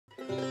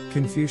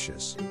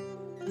Confucius.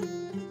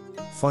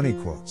 Funny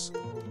quotes.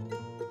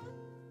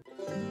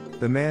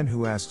 The man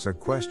who asks a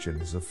question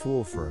is a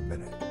fool for a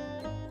minute.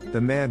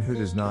 The man who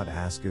does not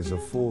ask is a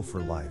fool for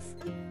life.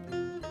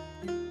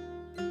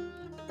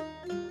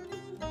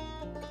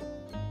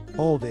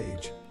 Old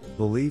age,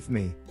 believe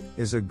me,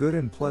 is a good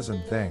and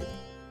pleasant thing.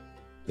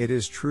 It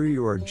is true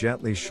you are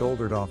gently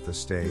shouldered off the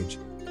stage,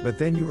 but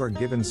then you are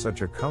given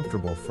such a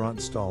comfortable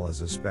front stall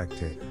as a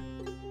spectator.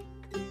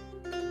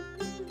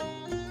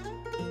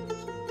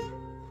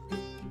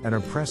 An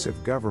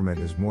oppressive government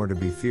is more to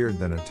be feared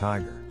than a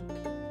tiger.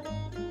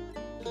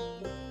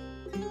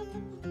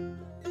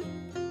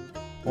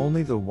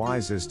 Only the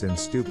wisest and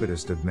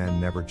stupidest of men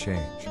never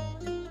change.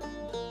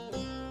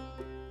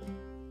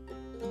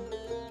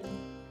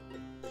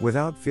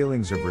 Without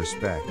feelings of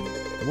respect,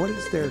 what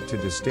is there to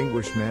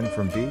distinguish men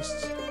from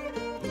beasts?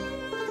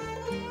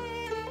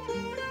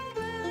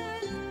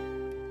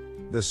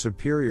 The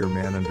superior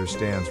man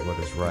understands what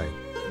is right.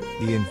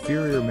 The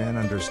inferior man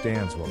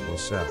understands what will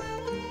sell.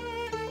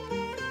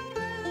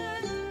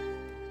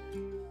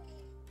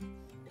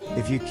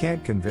 If you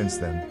can't convince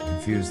them,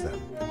 confuse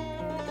them.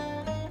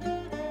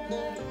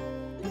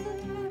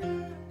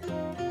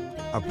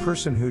 A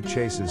person who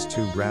chases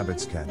two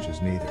rabbits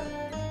catches neither.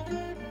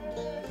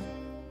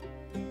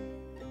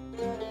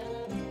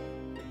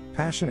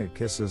 Passionate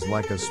kisses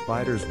like a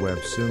spider's web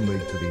soon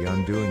lead to the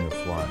undoing of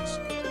flies.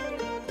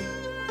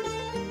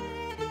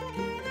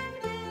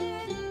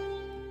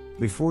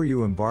 Before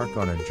you embark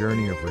on a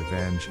journey of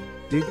revenge,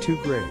 dig 2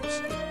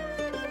 graves.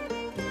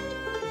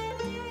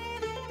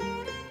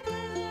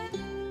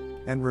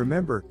 And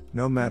remember,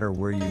 no matter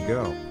where you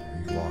go,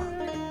 there you are.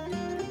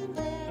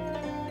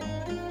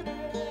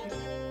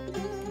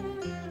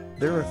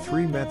 There are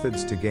 3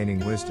 methods to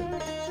gaining wisdom.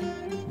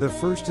 The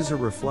first is a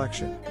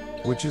reflection,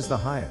 which is the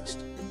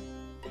highest.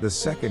 The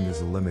second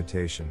is a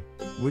limitation,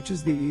 which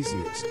is the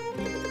easiest.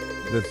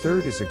 The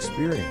third is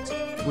experience,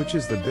 which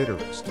is the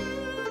bitterest.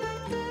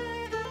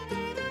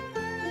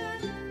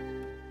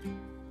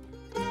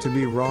 To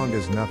be wrong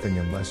is nothing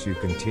unless you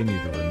continue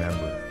to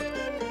remember it.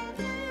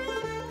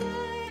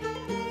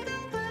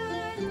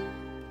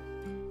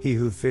 He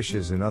who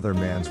fishes in other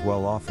man's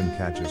well often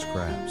catches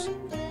crabs.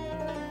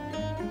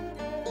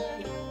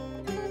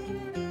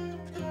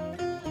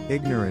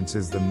 Ignorance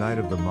is the night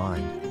of the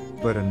mind,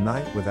 but a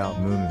night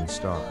without moon and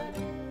star.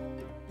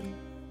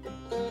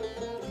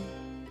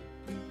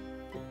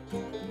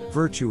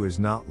 Virtue is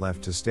not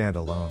left to stand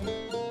alone.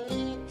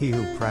 He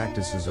who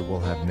practices it will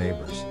have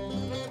neighbors.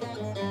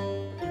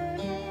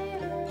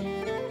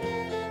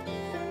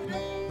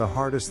 The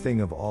hardest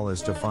thing of all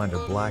is to find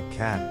a black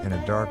cat in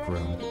a dark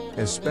room,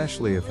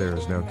 especially if there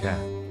is no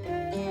cat.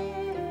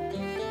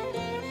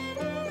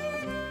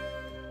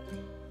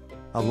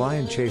 A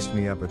lion chased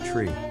me up a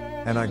tree,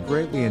 and I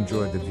greatly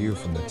enjoyed the view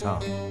from the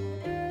top.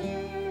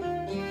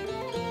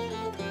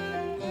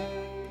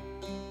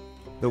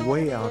 The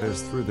way out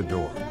is through the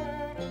door.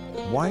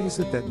 Why is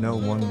it that no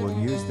one will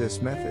use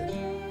this method?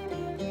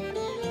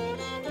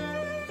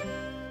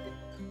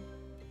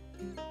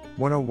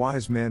 When a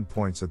wise man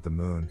points at the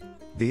moon,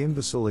 the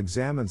imbecile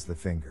examines the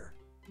finger.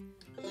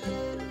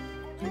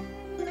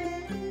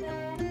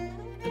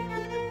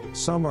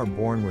 Some are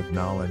born with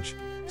knowledge,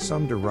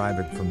 some derive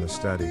it from the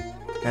study,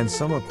 and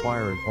some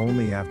acquire it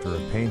only after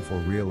a painful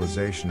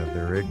realization of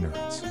their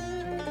ignorance.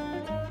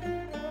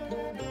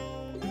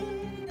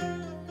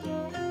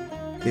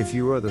 If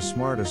you are the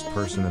smartest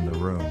person in the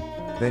room,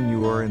 then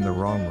you are in the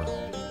wrong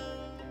room.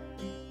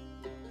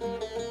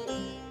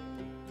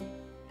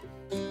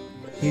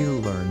 He who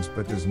learns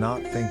but does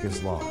not think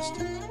is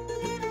lost.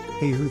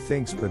 He who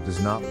thinks but does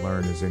not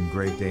learn is in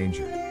great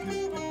danger.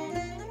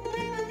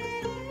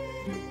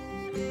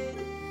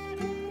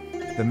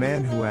 The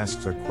man who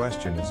asks a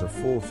question is a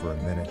fool for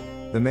a minute.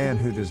 The man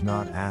who does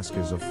not ask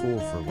is a fool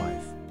for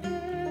life.